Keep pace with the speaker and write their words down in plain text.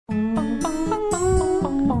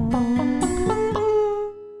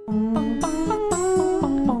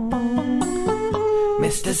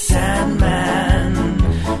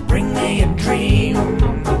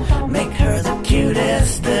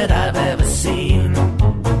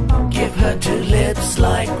lips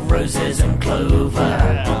like roses and clover.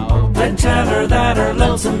 Then tell her that her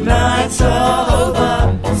lonesome nights are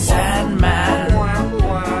over. Sandman,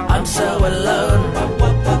 I'm so alone,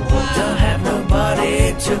 don't have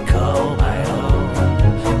nobody to call my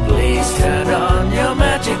own. Please turn on your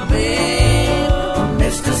magic beam,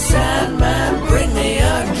 Mr. Sandman, bring me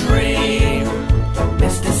a dream.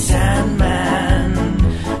 Mr. Sandman,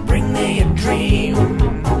 bring me a dream.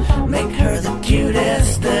 Make her the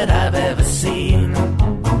cutest that I've ever seen.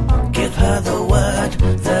 Give her the word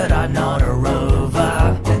that I'm not a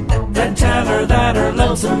rover. Then tell her that her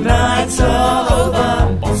lonesome nights are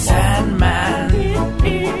over. Sandman,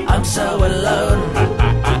 I'm so alone,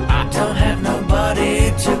 don't have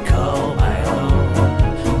nobody to call my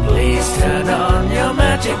own. Please turn on your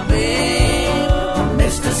magic beam,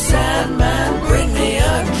 Mr. Sandman, bring me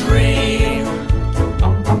a dream.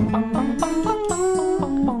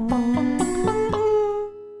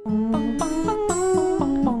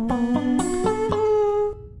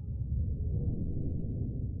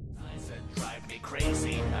 Eyes that drive me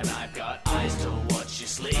crazy, and I've got eyes to watch you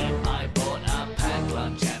sleep. I bought a packed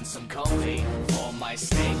lunch and some coffee for my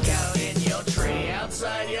snake out in your tree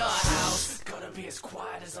outside your house. Gotta be as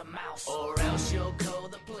quiet as a mouse, or else you'll come